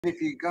if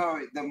you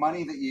go, the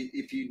money that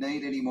if you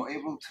need any more,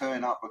 it will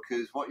turn up,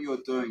 because what you're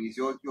doing is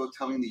you're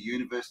telling the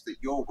universe that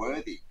you're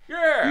worthy.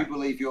 Yeah. You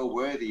believe you're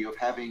worthy of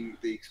having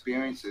the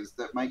experiences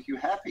that make you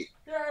happy.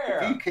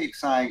 Yeah. If you keep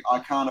saying, I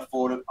can't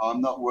afford it, I'm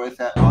not worth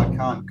that, I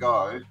can't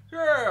go,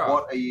 Yeah.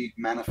 what are you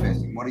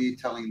manifesting? What are you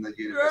telling the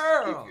universe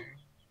to give you?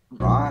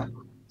 Right?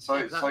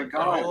 So got a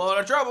guys, lot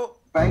of trouble.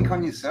 Bank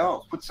on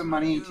yourself. Put some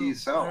money into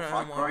yourself.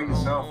 Like, grow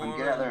yourself and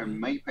get out there and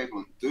meet people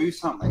and do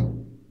something.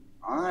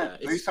 Alright?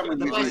 Yeah, do something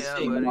the with best this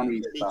thing,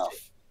 money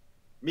stuff.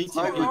 Meeting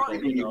No people,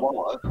 good keeping your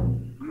wallet.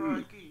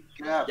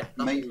 Get out, Yeah,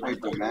 meet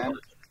people, man.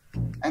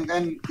 And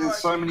then there's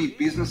so many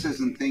businesses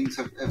and things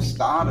have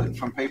started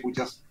from people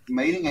just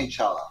meeting each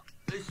other.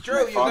 It's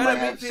true. They find they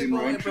have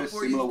similar interests,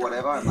 similar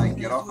whatever, and they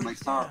get off and they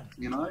start,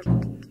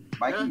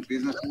 making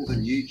businesses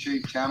and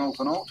YouTube channels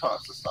and all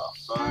types of stuff.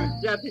 So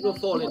yeah, people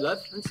fall in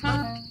love and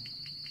stuff.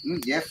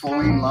 Yeah,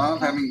 falling in love,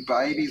 having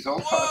babies, all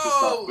types of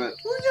stuff.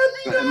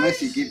 But unless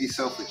you give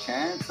yourself the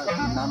chance,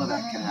 none of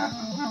that can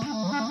happen.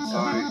 So,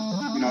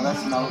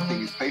 that's another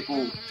thing, is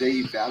people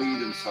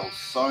devalue themselves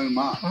so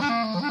much.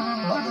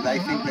 Like, they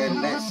think they're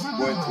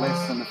worth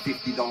less than a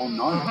 $50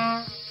 note.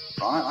 Right?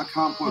 I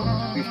can't put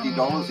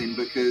 $50 in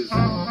because,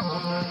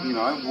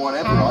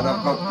 whatever, right?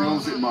 I've got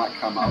bills that might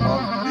come up,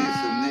 like this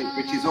and this,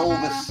 which is all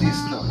the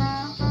system.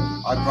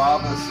 I'd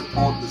rather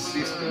support the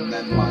system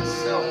than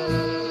myself.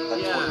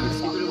 That's yeah,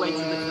 what keep it away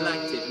from the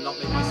collective and not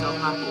make myself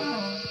happy.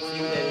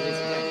 See, there it is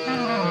again.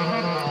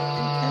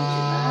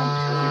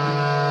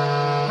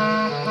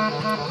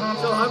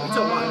 So I hope you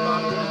don't mind, but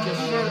I'm going to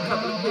just share a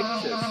couple of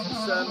pictures.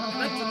 It's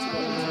connected to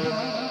what we're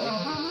talking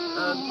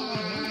about.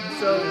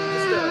 So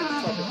just a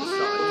topic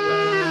aside,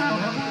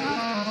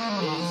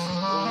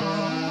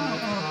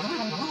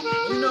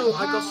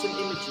 I got some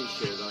images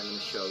here that I'm going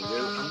to show you,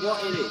 and what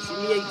it is, in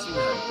the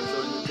 1800s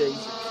or in the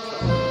days of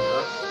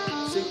Victoria,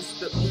 it seems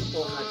that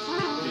people had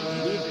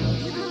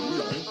really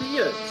long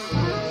beards.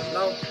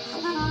 Now,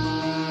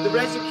 the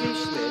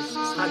executionists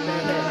had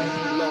their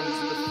hair long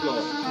to the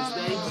floor because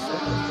they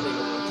said they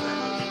were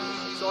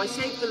antennas. So I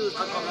saved I've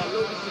got a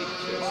load of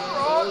pictures of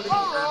all the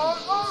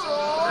animals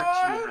that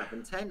actually have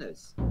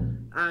antennas.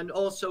 And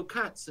also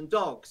cats and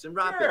dogs and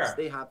rabbits,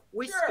 they have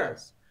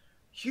whiskers.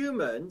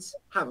 Humans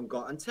haven't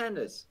got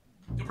antennas,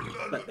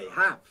 but they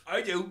have.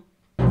 I do.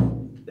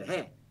 The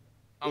hair.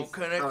 I'm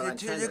connected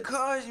to the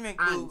cosmic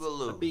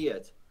Boogaloo. A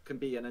beard can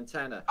be an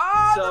antenna.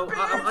 Oh, so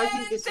I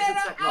think this is a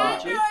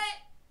technology.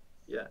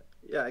 Yeah,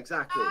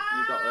 exactly.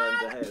 You got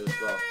the hair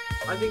as well.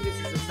 I think this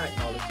is a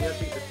technology. I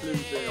think the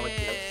flues are like,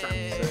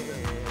 Samsung.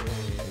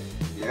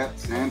 Yeah,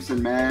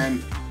 Samsung,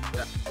 man.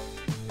 Yeah.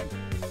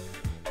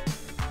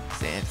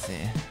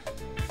 Samsung.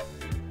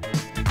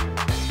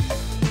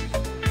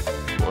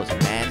 Was a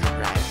man's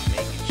right,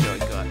 making sure he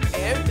got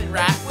everything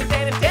right with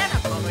that antenna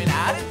coming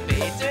out his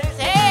face and his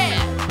head.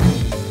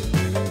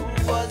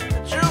 Was it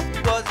the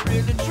truth? Was it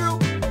really true?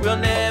 We'll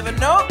never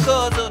know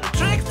cause of the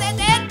tricks that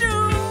they do.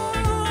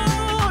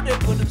 They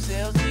put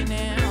themselves in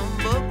their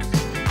books.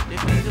 They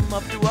feed them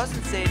up to us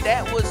and say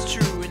that was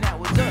true. And that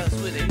was us,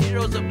 we're the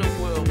heroes of the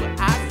world. But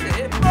I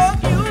said,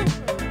 fuck you.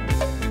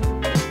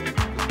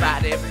 Buy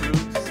their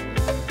fruits.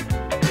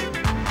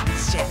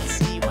 Shall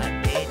see what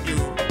they do.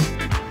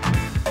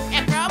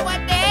 And from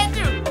what they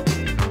do,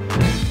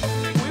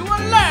 we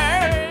will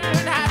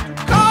learn how to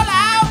call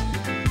out.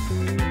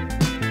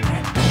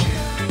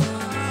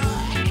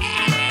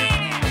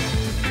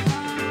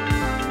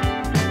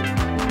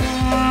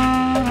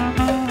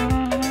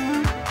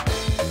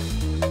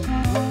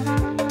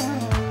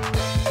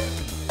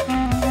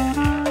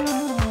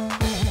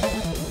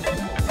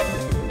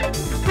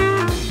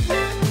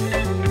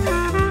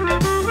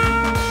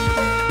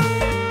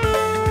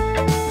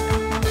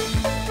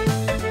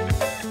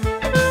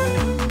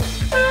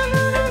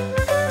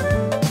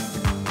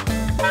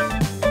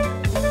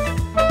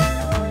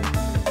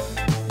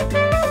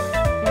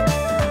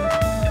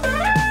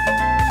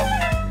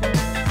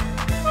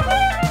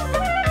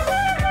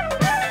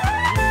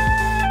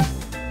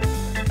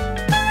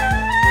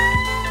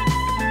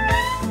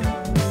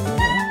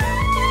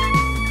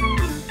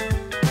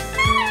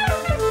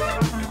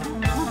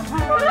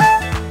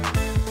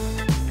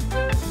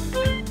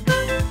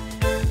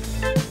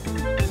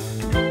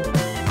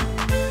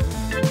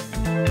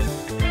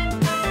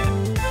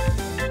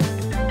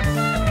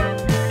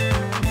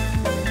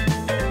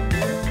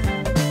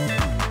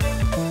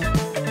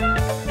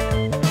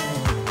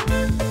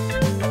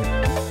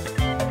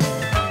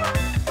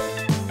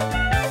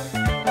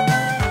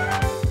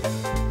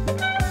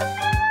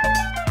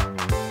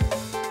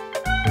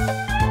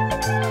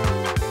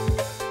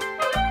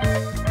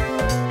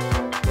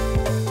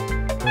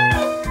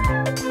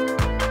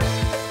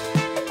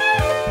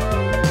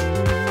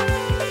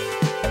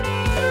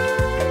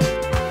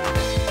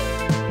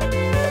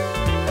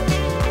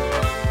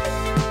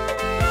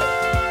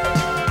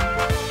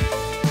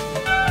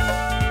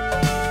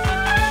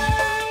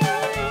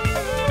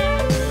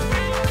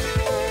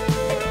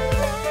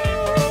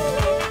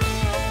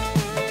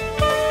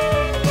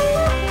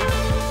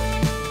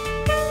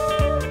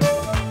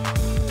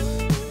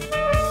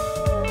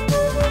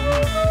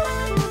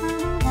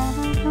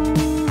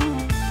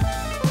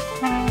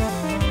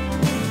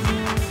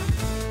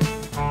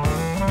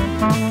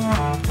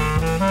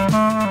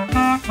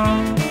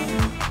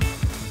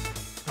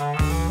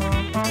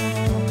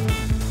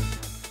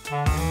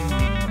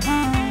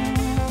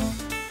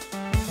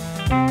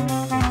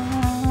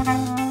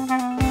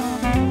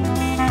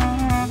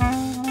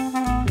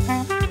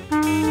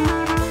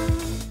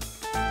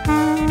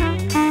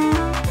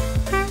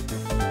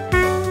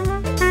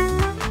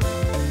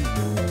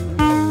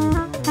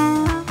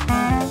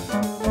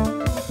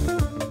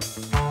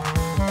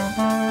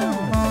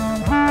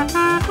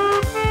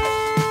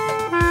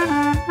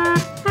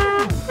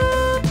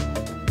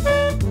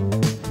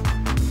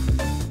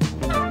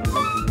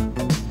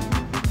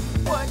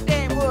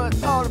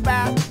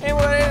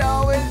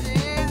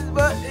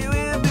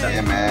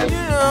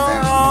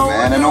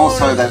 and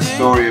also that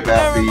story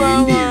about the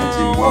Indians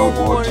in World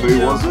War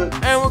II, was it?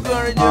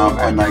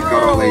 And they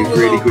got all these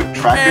really good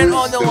trackers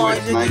that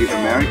were Native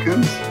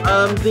Americans.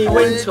 The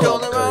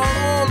Windtalk.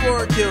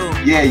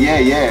 Yeah.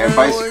 And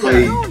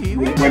basically,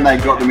 when they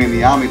got them in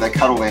the army, they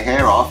cut all their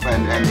hair off,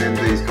 and then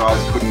these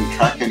guys couldn't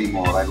track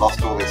anymore. They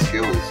lost all their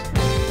skills.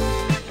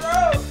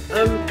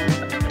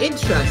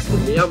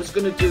 Interestingly, I was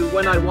going to do,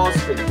 when I was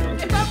thinking on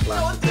Digital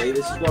Class today,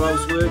 this is what I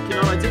was working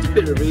on. I did a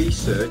bit of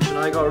research and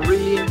I got a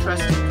really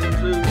interesting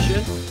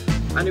conclusion,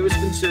 and it was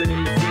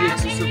concerning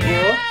theatres of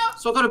war.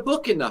 So I got a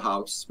book in the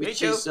house,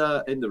 which is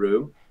in the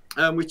room,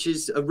 which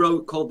is a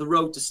road called The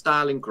Road to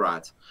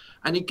Stalingrad.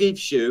 And it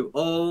gives you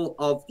all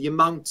of the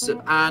amounts of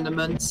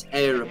armaments,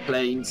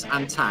 aeroplanes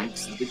and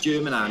tanks that the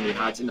German army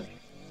had in the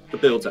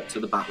build-up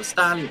to the Battle of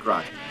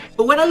Stalingrad.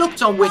 But when I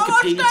looked on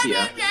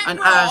Wikipedia and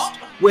asked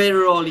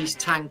where are all these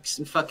tanks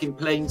and fucking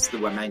planes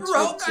that were meant to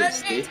have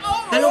existed,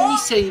 they're only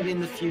saying in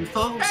the few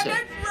thousand.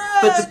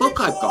 But the book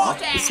I've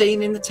got is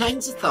saying in the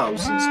tens of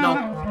thousands.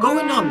 Now,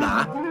 going on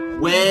that,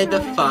 where the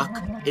fuck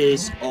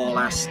is all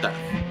our stuff?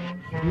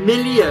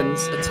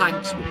 Millions of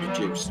tanks were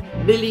produced.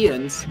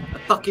 Millions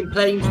of fucking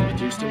planes were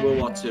produced in World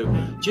War II.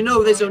 Do you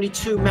know there's only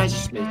 2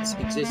 Messerschmitts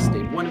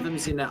existing? One of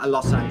them's in a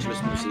Los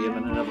Angeles museum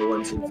and another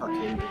one's in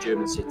fucking the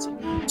German city.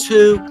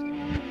 2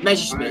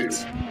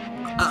 Messerschmitts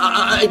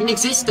in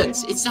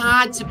existence. It's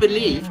hard to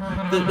believe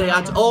that they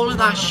had all of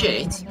that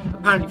shit,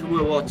 apparently from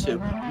World War II.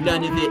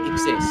 None of it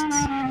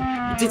exists.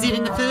 Did it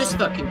in the first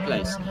fucking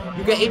place.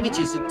 You get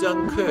images of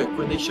Dunkirk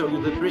when they show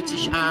you the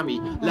British army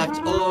left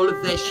all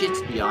of their shit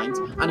behind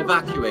and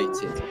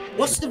evacuated.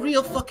 What's the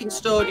real fucking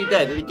story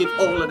there that they give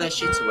all of their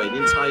shit away, the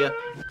entire...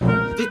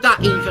 Did that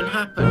even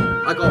happen?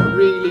 I got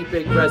really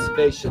big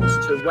reservations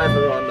to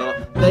whether or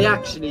not they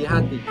actually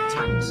had the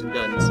tanks and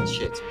guns and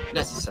shit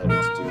necessary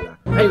to do that.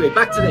 Anyway,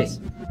 back to this.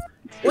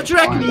 What do you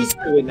reckon he's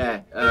doing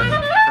there,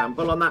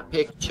 Campbell, on that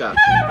picture?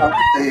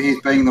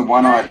 He's being the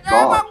one-eyed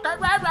god.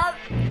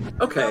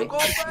 Okay.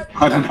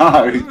 I don't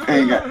know, he's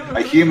being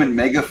a human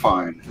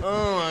megaphone.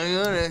 Oh my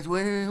goodness,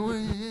 what is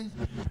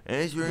this?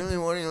 That's really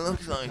what he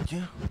looks like,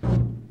 too.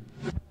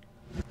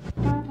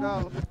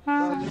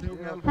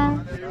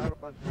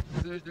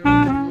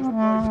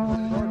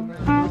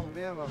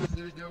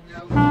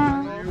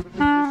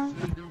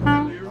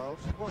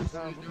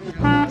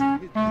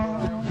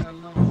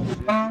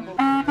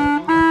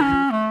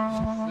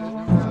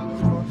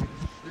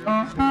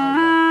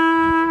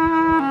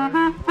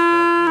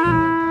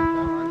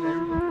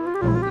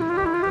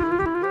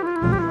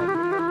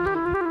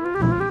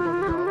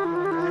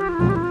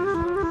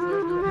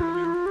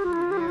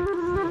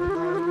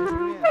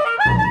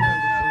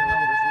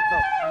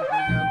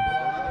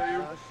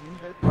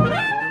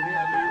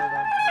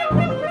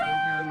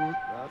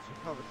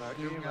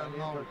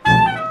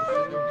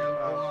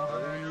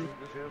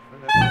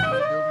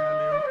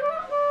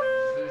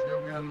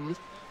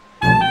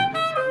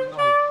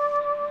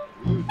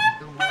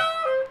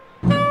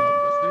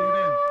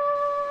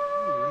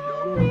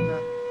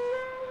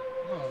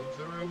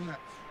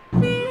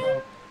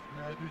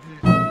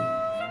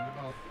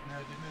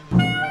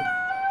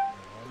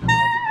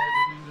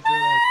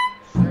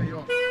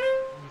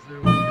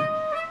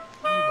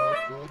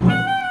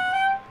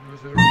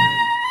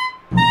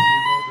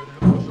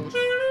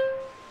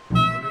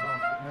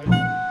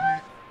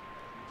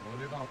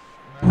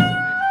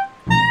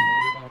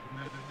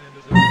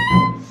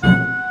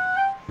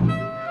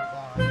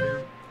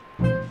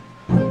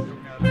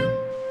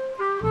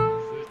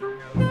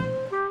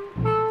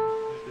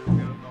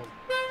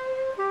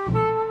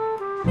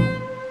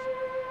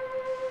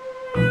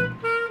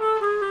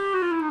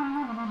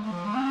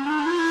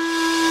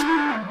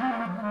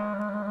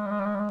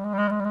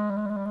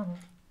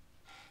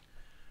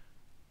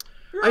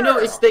 I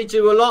noticed they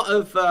do a lot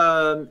of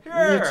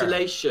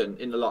mutilation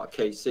in a lot of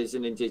cases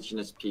in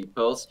indigenous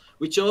peoples,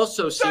 which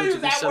also seems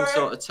to be some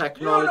sort of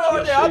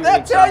technology.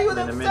 They'll tell you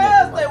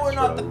themselves they were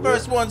not the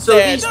first ones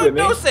there.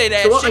 Don't say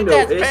that shit.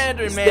 That's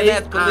pandering, man.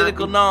 That's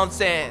political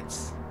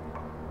nonsense.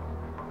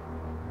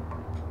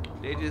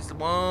 They just the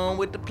one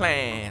with the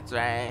plants,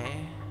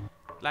 right?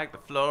 Like the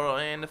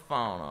flora and the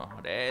fauna.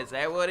 Is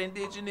that what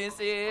indigenous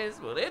is?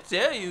 Well, they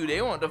tell you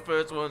they weren't the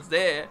first ones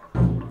there.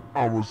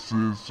 I'ma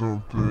say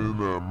something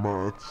that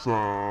might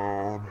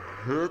sound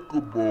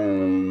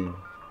heckable,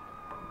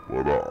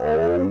 but I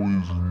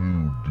always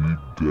knew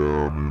deep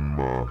down in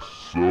my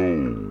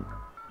soul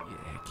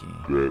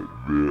that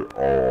there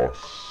are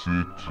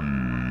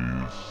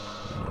cities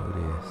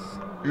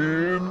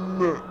in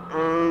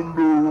and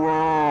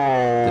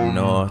around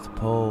the North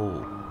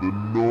Pole. The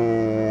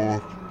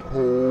North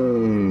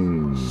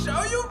Pole.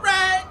 Show you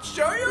right,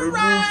 show you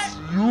right. This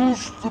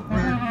used to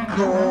be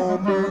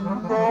common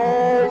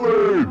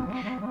knowledge.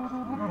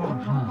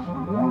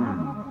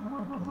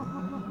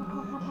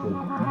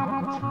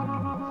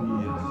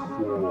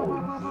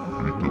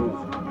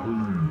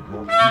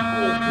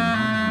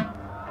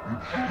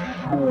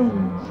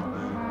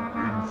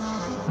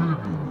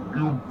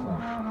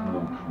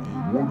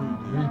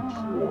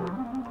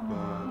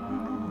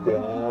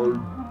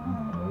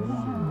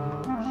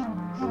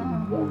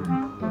 What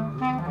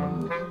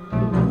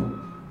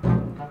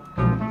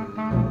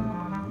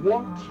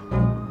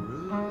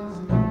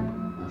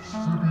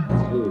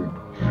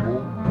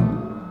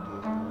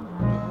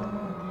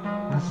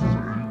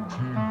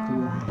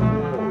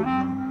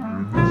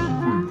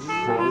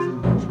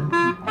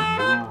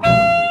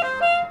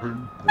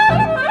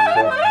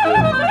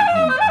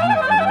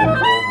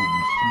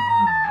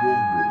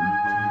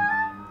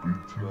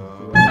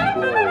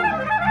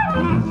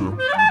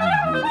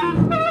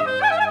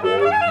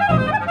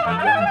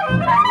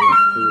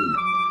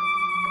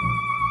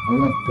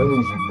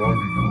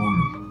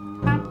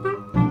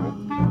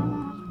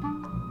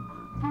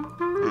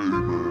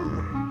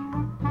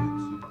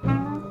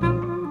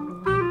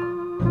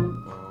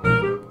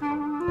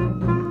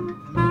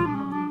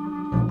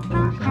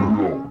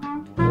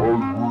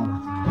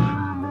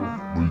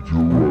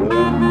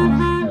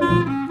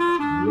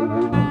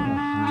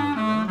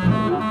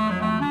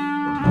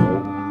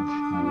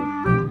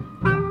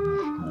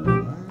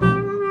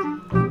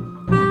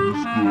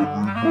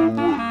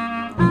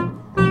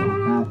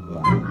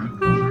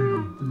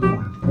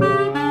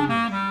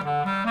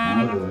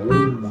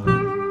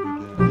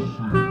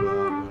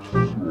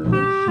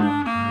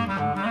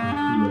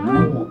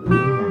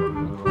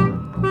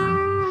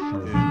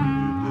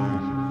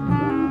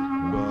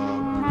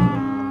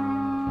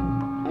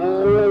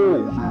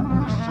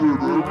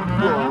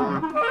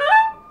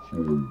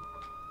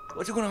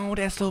What's going on with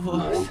that slow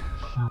voice?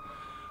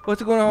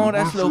 What's going on with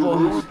that slow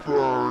voice?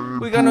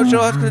 We got no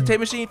choice cause the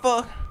tape machine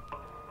fucked.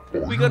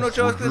 We got no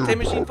choice cause the tape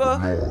machine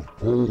fucked. North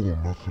Pole,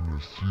 nothing to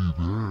see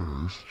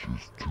there. It's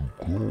just too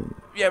cold.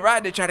 Yeah,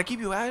 right. They try to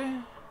keep you out of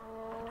it.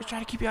 They try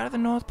to keep you out of the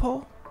North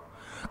Pole.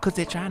 Cause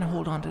they're trying to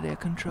hold on to their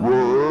control. People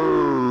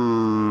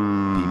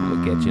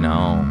are catching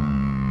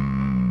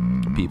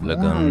on. People are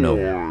gonna know.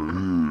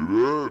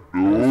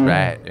 That's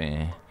right,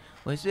 man.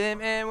 What's that,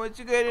 man? What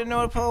you got in the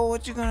North Pole?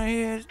 What you gonna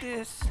hear is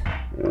this.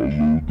 You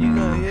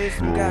gonna hear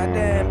some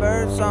goddamn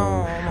bird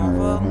song,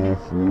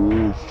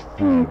 motherfucker.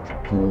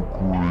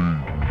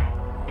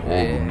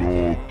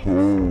 Yeah.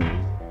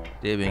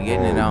 They've been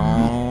getting it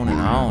on and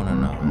on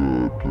and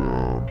on.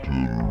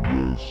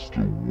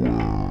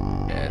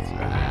 That's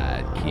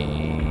right,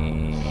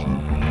 King.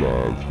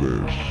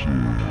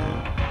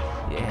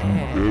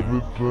 Yeah.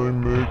 Everything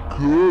they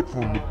could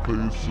from the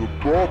place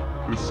above.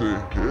 They say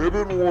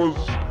heaven was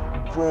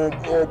from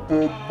up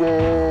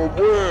above.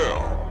 Well,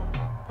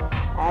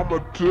 I'ma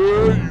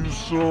tell you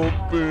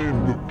something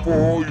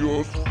before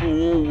your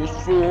soul was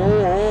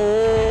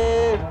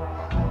sold.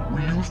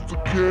 We used to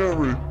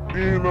carry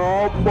in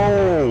our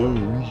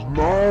bones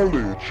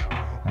knowledge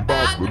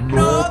about the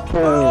North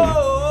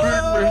Pole.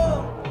 Dig me?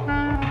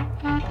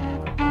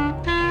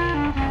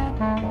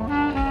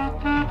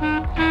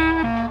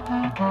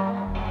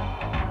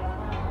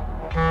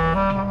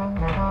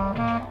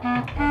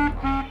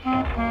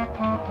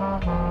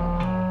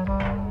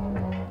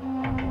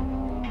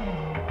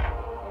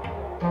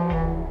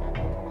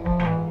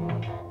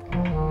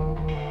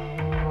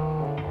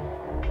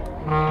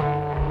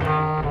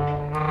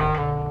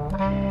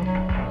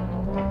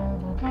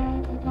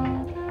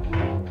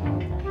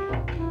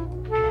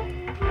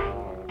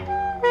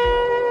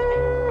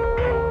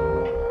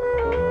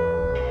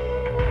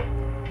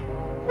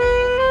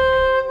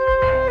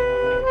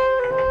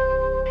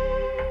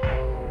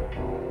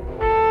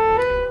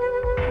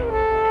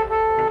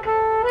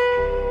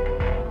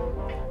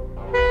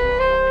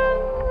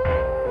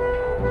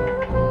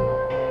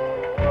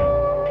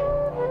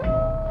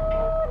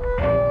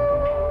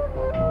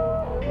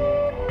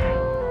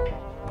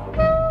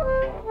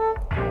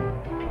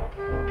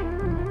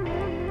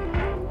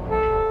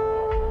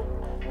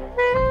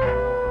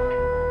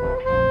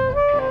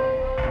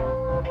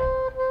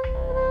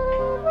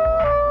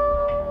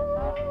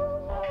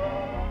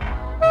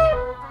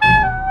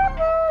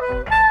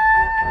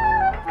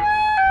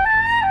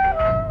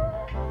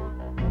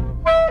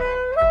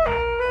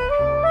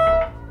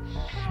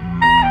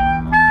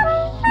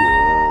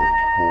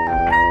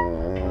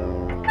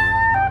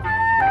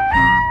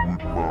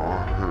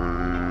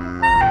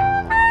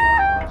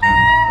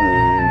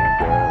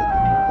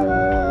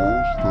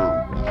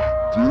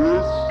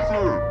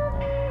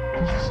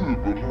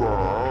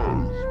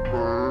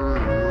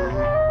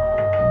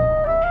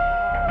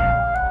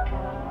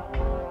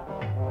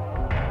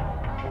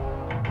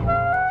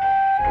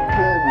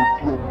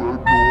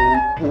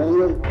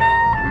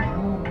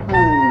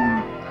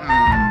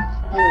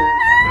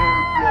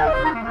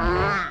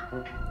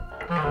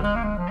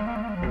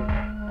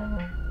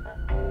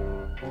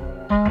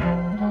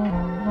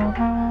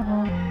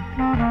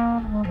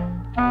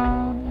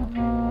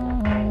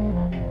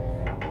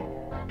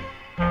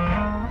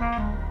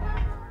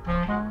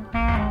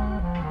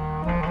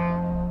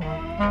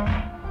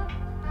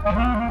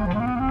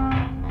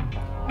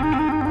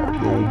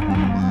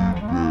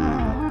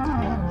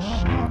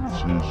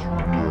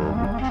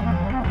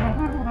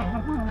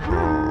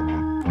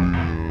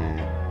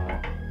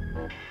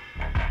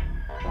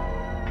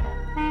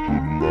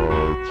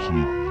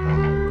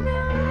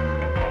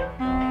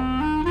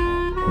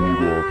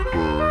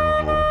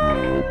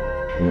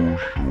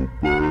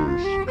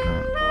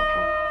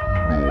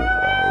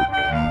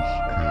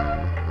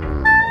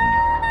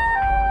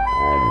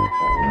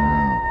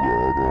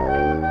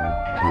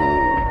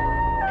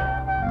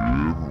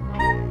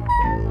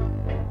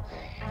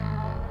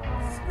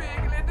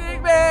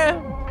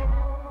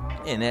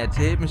 And that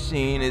tape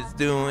machine is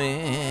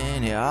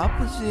doing the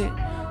opposite,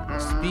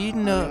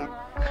 speeding up.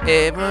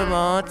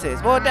 Everyone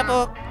says, what the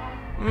fuck?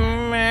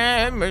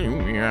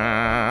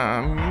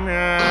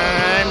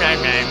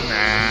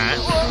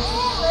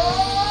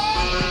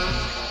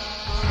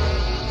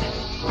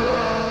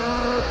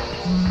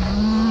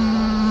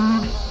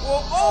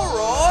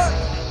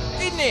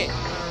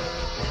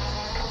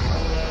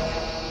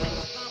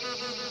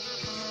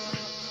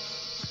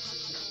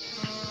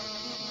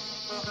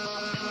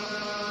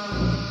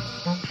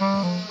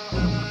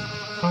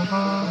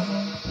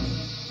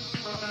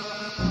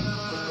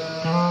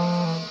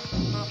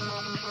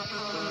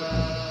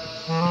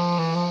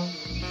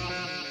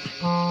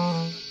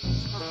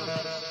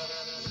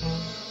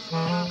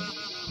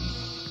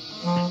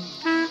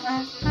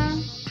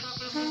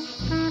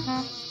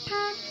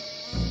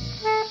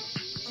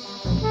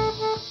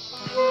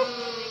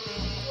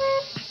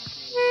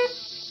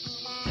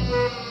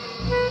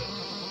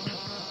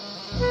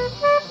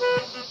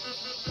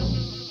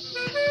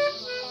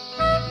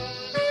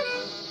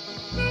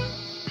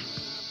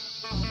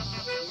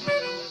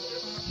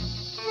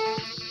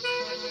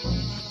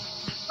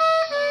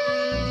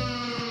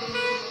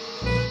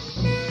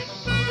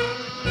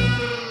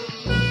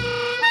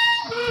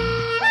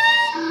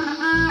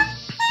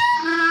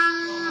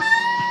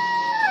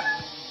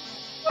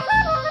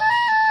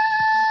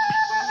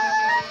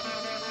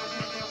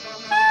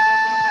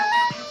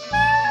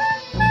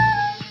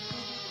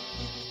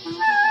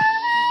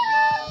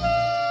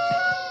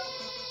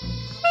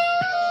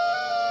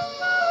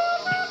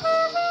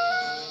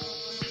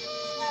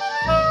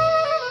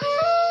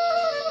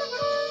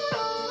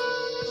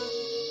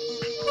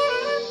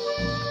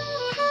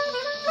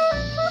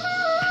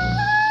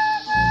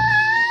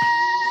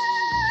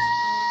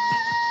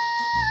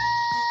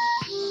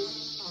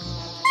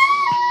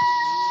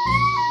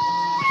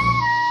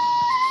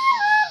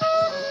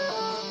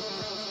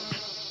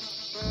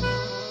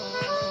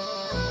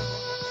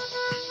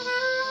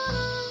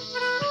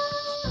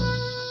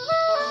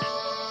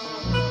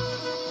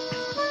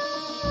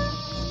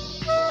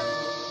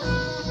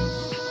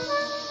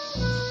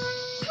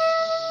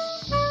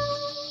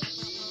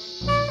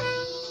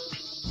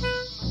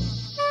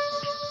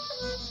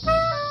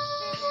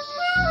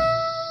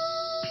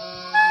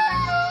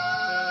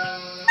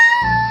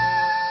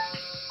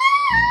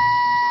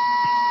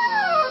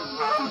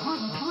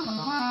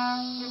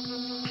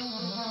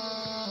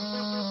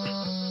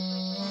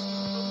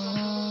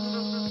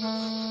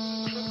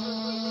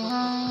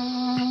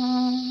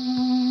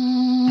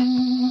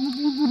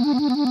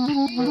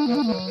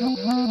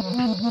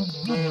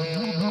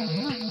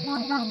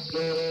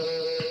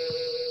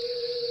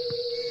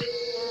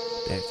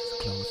 That's as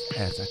close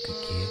as I could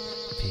get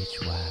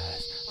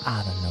pitch-wise.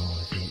 I don't know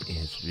if it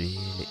is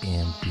really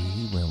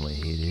MB. When we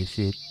hit this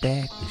shit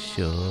back, we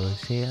sure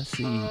shall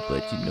see.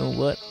 But you know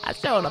what? I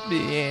sure to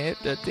be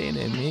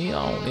entertaining me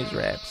on this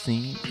rap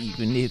scene,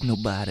 even if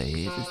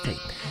nobody hesitates.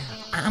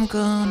 I'm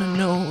gonna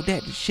know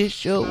that the shit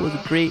show was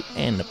great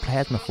and the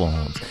plasma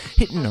forms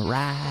hitting the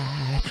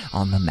ride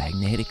on the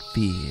magnetic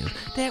field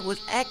that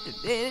was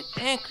activated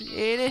and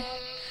created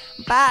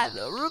by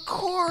the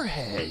record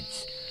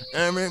heads.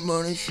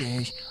 Everybody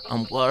says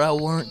I'm glad I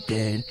weren't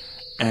dead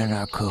and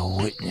I could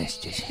witness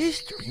this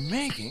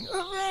history-making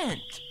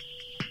event.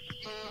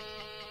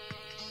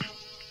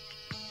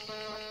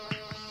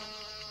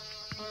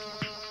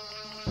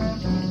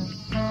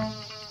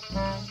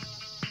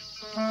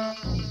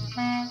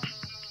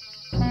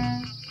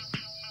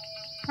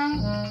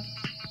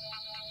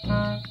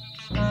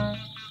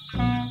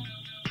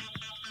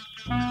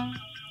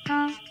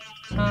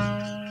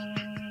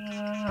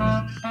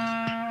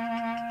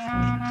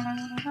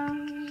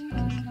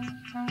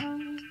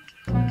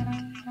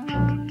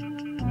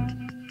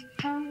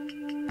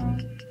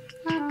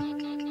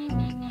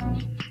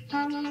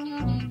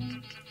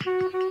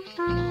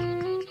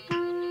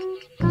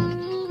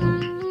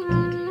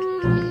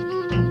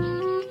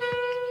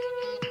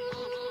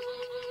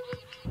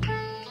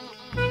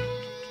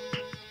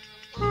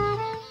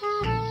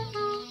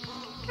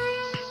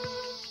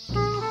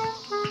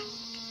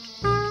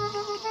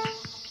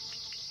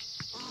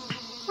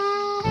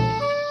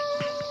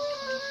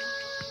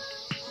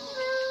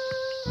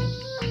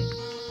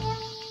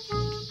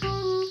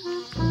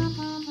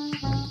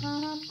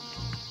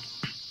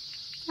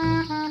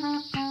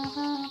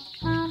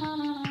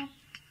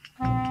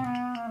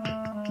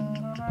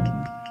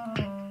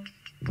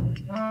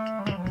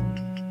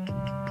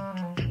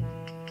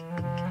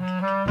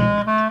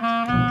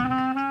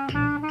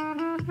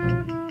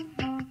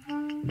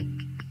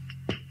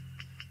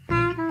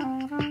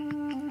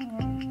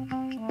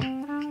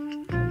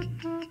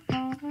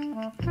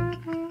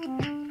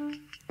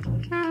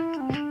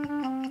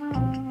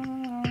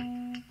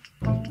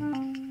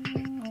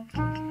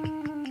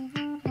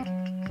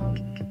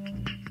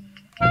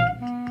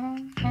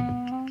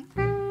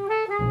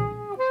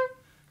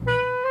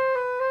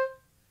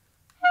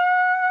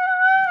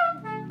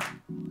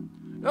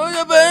 Oh,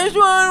 the best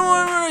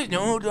one.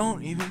 No,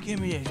 don't even give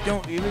me this.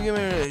 Don't even give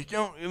me this.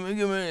 Don't even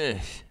give me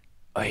this.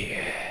 Oh,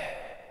 yeah.